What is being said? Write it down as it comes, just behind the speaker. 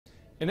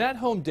An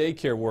at-home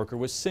daycare worker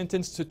was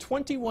sentenced to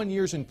 21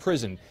 years in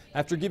prison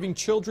after giving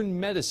children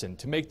medicine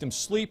to make them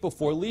sleep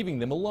before leaving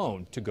them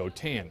alone to go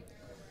tan.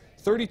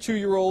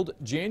 32-year-old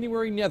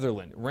January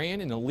Netherland ran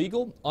an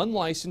illegal,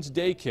 unlicensed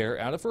daycare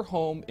out of her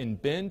home in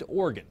Bend,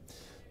 Oregon.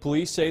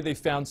 Police say they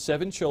found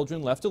 7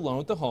 children left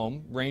alone at the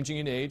home, ranging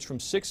in age from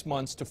 6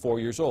 months to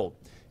 4 years old.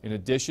 In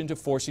addition to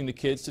forcing the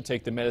kids to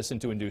take the medicine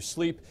to induce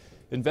sleep,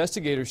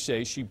 investigators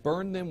say she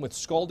burned them with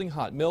scalding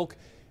hot milk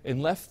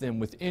and left them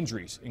with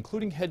injuries,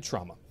 including head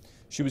trauma.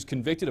 She was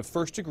convicted of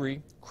first-degree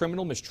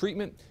criminal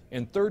mistreatment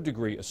and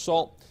third-degree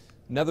assault.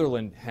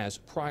 Netherland has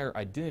prior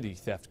identity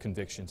theft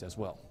convictions as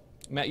well.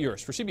 Matt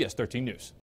Yurus for CBS 13 News.